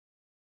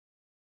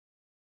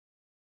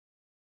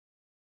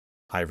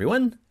Hi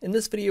everyone, in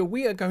this video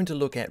we are going to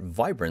look at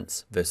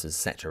vibrance versus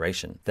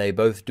saturation. They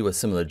both do a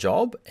similar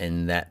job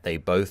in that they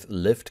both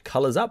lift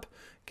colors up,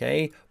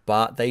 okay,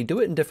 but they do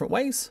it in different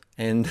ways,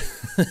 and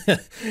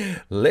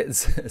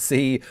let's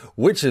see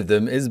which of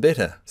them is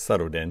better.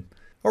 Subtle, Dan.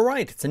 All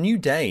right, it's a new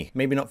day.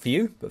 Maybe not for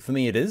you, but for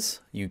me it is.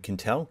 You can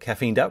tell,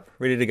 caffeined up,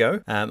 ready to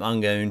go. I'm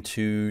going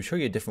to show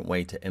you a different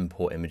way to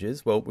import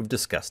images. Well, we've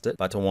discussed it,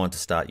 but I want to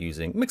start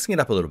mixing it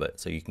up a little bit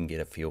so you can get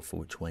a feel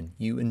for which one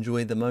you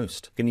enjoy the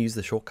most. We're gonna use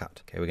the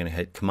shortcut. Okay, we're gonna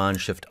hit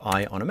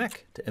Command-Shift-I on a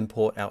Mac to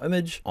import our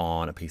image.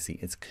 On a PC,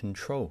 it's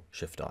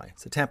Control-Shift-I.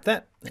 So tap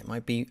that, that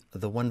might be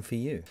the one for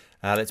you.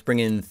 Let's bring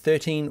in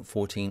 13,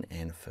 14,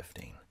 and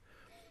 15.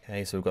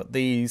 Okay, so we've got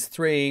these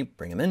three,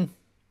 bring them in.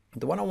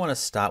 The one I want to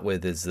start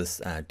with is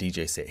this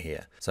DJ set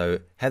here. So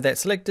have that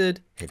selected,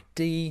 hit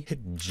D,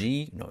 hit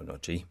G, no,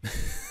 not G,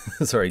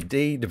 sorry,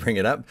 D to bring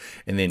it up,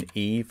 and then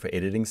E for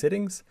editing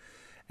settings.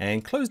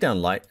 And close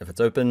down light if it's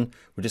open.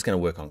 We're just going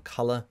to work on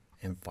color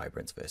and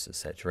vibrance versus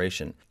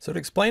saturation. So to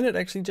explain it,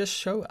 actually just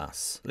show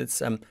us.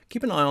 Let's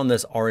keep an eye on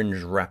this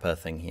orange wrapper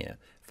thing here.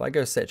 If I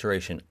go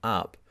saturation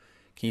up,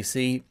 can you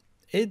see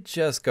it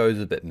just goes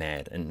a bit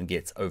mad and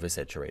gets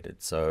oversaturated.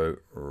 So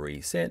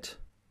reset.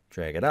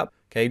 Drag it up.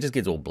 Okay, it just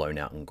gets all blown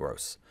out and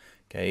gross.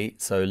 Okay,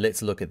 so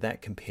let's look at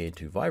that compared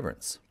to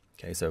vibrance.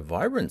 Okay, so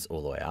vibrance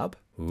all the way up.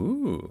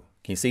 Ooh,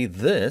 can you see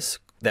this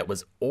that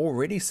was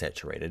already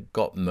saturated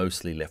got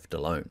mostly left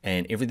alone,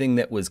 and everything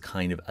that was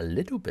kind of a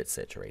little bit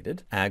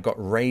saturated got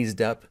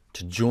raised up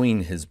to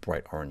join his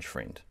bright orange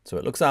friend. So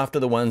it looks after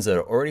the ones that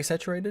are already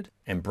saturated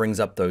and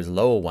brings up those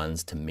lower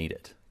ones to meet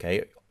it.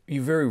 Okay,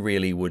 you very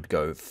rarely would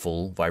go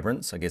full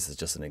vibrance. I guess it's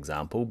just an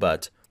example,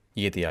 but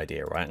you get the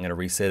idea, right? I'm going to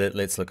reset it.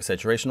 Let's look at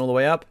saturation all the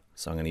way up.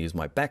 So I'm going to use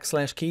my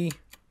backslash key,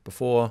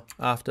 before,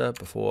 after,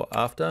 before,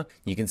 after.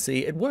 You can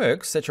see it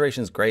works.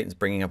 Saturation is great. It's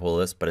bringing up all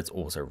this, but it's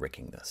also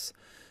wrecking this.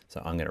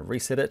 So I'm going to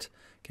reset it.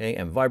 Okay,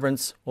 and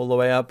vibrance all the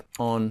way up,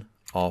 on,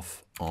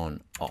 off,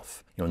 on,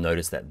 off. You'll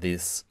notice that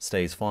this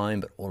stays fine,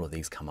 but all of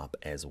these come up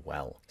as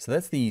well. So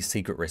that's the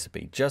secret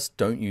recipe. Just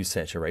don't use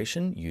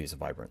saturation, use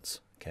vibrance.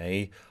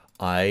 Okay,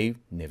 I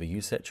never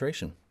use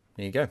saturation.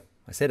 There you go.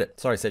 I said it.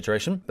 Sorry,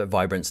 saturation, but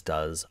vibrance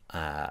does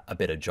a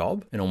better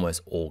job in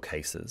almost all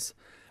cases.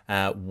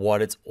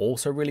 What it's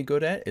also really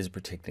good at is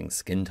protecting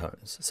skin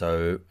tones.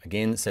 So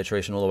again,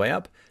 saturation all the way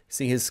up.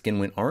 See his skin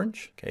went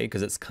orange, okay,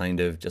 because it's kind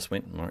of just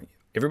went,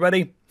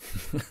 everybody,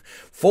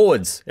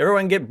 forwards,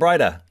 everyone get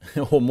brighter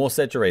or more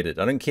saturated.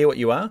 I don't care what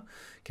you are,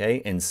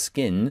 okay, and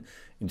skin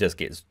just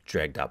gets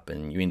dragged up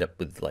and you end up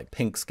with like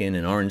pink skin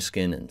and orange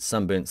skin and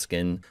sunburnt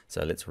skin.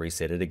 So let's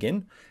reset it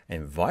again.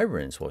 And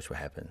vibrance, watch what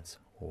happens.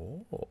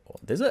 Oh,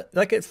 there's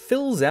like it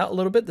fills out a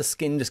little bit. The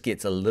skin just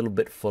gets a little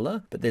bit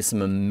fuller, but there's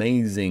some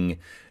amazing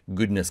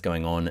goodness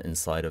going on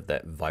inside of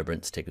that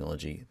vibrance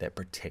technology that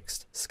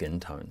protects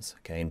skin tones,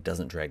 okay, and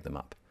doesn't drag them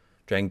up.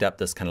 Dragged up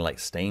this kind of like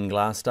stained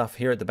glass stuff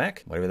here at the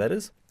back, whatever that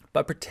is,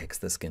 but protects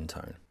the skin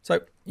tone.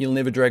 So you'll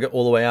never drag it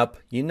all the way up.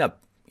 You end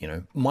up,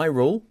 my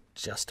rule,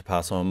 just to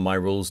pass on my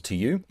rules to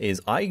you,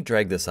 is I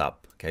drag this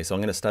up. Okay, so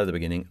I'm going to start at the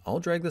beginning. I'll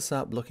drag this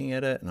up looking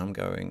at it and I'm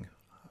going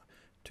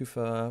too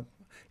far.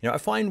 I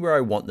find where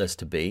I want this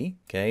to be,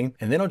 okay?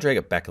 And then I'll drag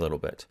it back a little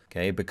bit,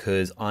 okay?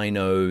 Because I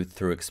know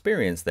through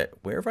experience that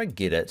wherever I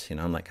get it,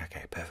 I'm like,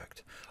 okay,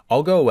 perfect.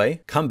 I'll go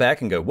away, come back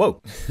and go,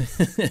 whoa,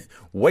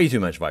 way too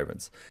much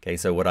vibrance. Okay,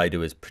 so what I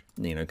do is,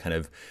 kind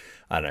of,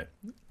 I don't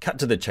know, cut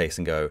to the chase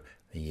and go,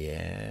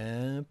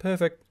 yeah,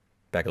 perfect.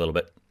 Back a little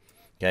bit,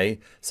 okay?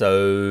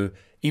 So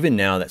even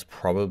now that's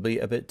probably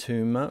a bit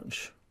too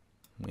much.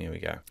 There we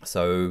go.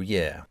 So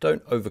yeah,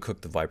 don't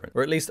overcook the vibrance,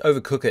 or at least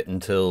overcook it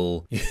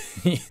until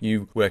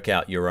you work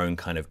out your own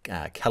kind of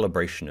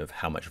calibration of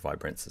how much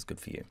vibrance is good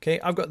for you. Okay,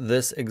 I've got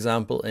this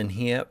example in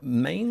here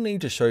mainly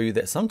to show you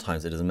that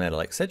sometimes it doesn't matter.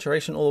 Like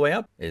saturation all the way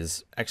up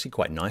is actually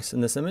quite nice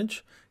in this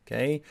image,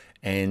 okay?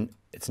 And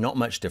it's not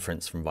much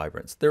difference from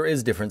vibrance. There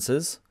is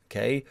differences,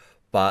 okay?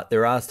 But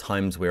there are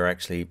times where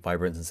actually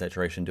vibrance and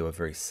saturation do a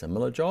very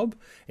similar job.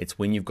 It's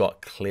when you've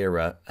got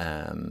clearer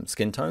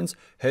skin tones.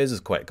 Hers has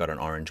quite got an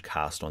orange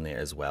cast on there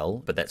as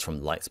well, but that's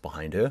from lights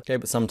behind her. Okay,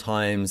 but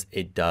sometimes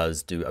it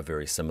does do a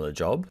very similar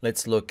job.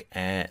 Let's look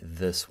at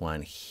this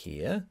one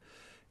here.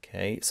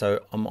 Okay,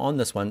 so I'm on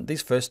this one.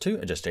 These first two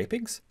are just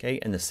JPEGs, okay?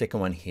 And the second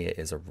one here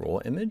is a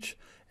raw image.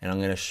 And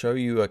I'm gonna show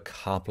you a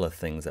couple of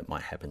things that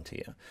might happen to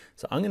you.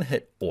 So I'm gonna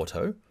hit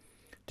auto.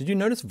 Did you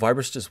notice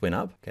vibrance just went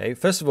up? Okay,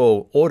 first of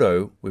all,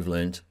 auto, we've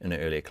learned in an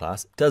earlier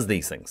class, does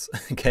these things,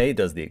 okay? It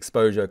does the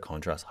exposure,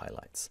 contrast,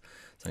 highlights.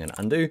 So I'm gonna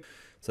undo.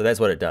 So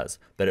that's what it does.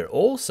 But it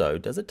also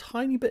does a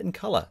tiny bit in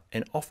color,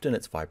 and often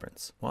it's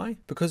vibrance. Why?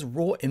 Because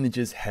raw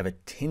images have a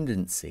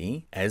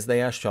tendency, as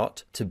they are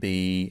shot, to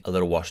be a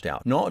little washed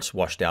out. Not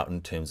washed out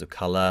in terms of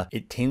color,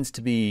 it tends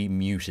to be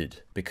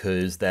muted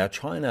because they are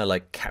trying to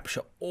like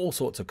capture all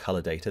sorts of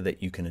color data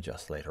that you can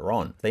adjust later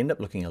on. They end up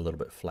looking a little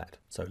bit flat.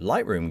 So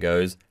Lightroom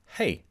goes,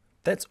 hey,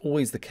 that's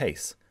always the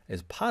case.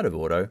 As part of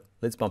auto,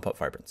 let's bump up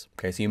vibrance.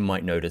 Okay, so you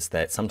might notice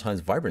that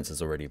sometimes vibrance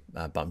is already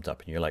bumped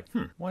up and you're like,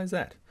 why is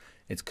that?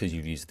 it's because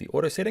you've used the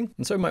auto setting.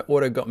 And so my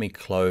auto got me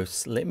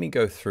close. Let me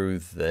go through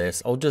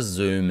this. I'll just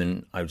zoom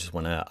and I just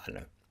want to, I don't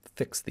know,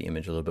 fix the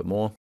image a little bit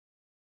more.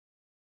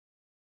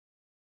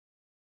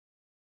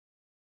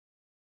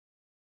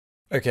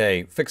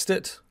 Okay, fixed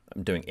it.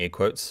 I'm doing air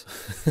quotes.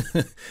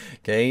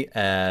 Okay,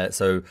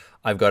 so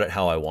I've got it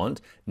how I want.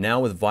 Now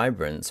with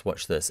vibrance,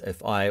 watch this.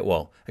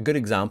 Well, a good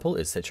example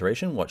is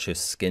saturation. Watch your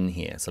skin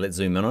here. So let's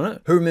zoom in on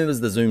it. Who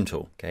remembers the zoom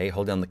tool? Okay,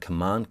 hold down the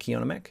command key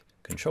on a Mac,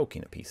 control key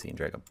on a PC, and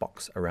drag a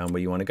box around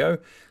where you want to go.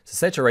 So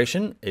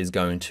saturation is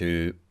going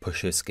to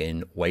push your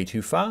skin way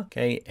too far,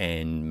 okay,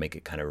 and make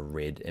it kind of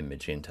red and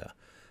magenta.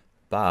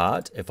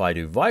 But if I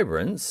do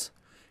vibrance,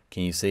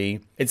 can you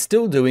see? It's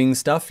still doing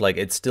stuff, like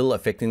it's still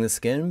affecting the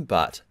skin,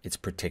 but it's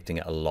protecting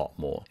it a lot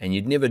more. And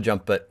you'd never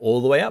jump it all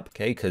the way up,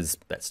 okay, because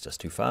that's just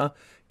too far,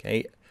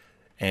 okay?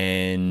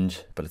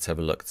 But let's have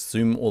a look. Let's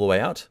zoom all the way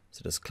out.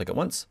 So just click it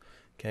once,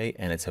 okay?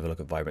 And let's have a look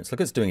at vibrance.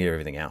 Look, it's doing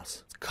everything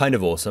else. It's kind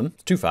of awesome.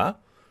 It's too far,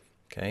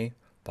 okay?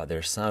 But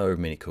there's so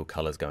many cool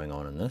colors going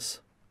on in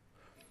this.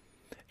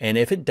 And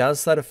if it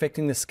does start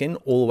affecting the skin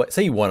all the way,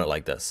 say you want it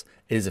like this,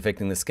 it is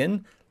affecting the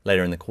skin.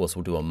 Later in the course,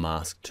 we'll do a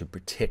mask to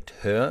protect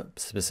her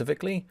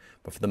specifically.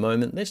 But for the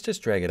moment, let's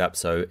just drag it up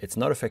so it's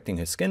not affecting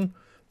her skin,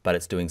 but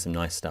it's doing some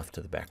nice stuff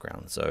to the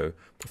background. So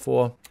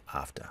before,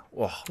 after.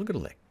 Oh, look at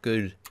all that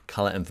good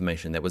color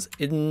information that was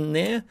in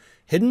there,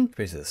 hidden,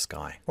 compared to the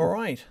sky. All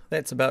right,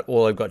 that's about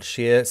all I've got to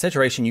share.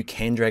 Saturation, you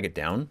can drag it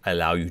down. I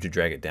allow you to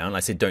drag it down.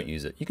 I said don't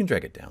use it. You can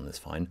drag it down, that's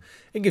fine.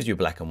 It gives you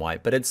black and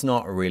white, but it's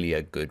not really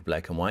a good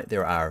black and white.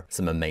 There are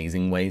some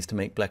amazing ways to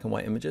make black and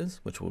white images,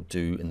 which we'll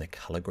do in the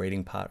color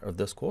grading part of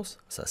this course.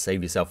 So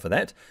save yourself for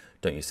that.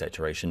 Don't use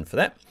saturation for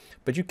that.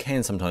 But you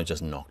can sometimes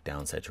just knock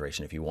down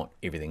saturation if you want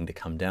everything to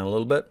come down a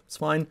little bit. It's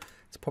fine.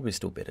 It's probably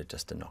still better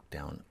just to knock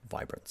down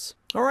vibrance.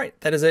 All right,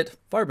 that is it.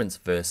 Vibrance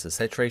versus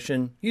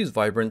saturation. Use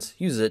vibrance,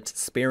 use it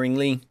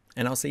sparingly,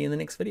 and I'll see you in the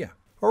next video.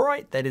 All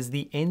right, that is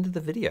the end of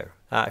the video.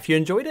 If you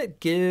enjoyed it,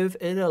 give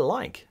it a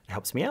like. It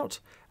helps me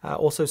out.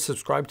 Also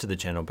subscribe to the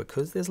channel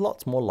because there's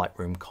lots more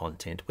Lightroom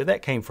content where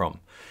that came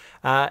from.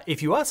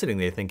 If you are sitting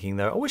there thinking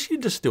though, I wish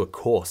you'd just do a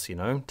course, you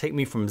know, take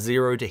me from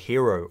zero to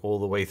hero all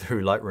the way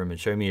through Lightroom and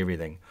show me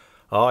everything.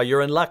 Oh,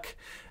 you're in luck.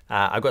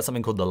 I've got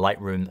something called the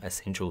Lightroom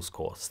Essentials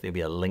course. There'll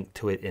be a link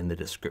to it in the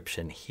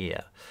description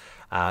here.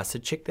 So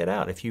check that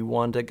out if you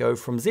want to go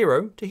from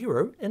zero to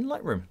hero in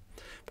Lightroom.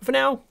 But for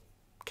now,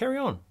 carry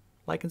on,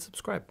 like and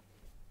subscribe.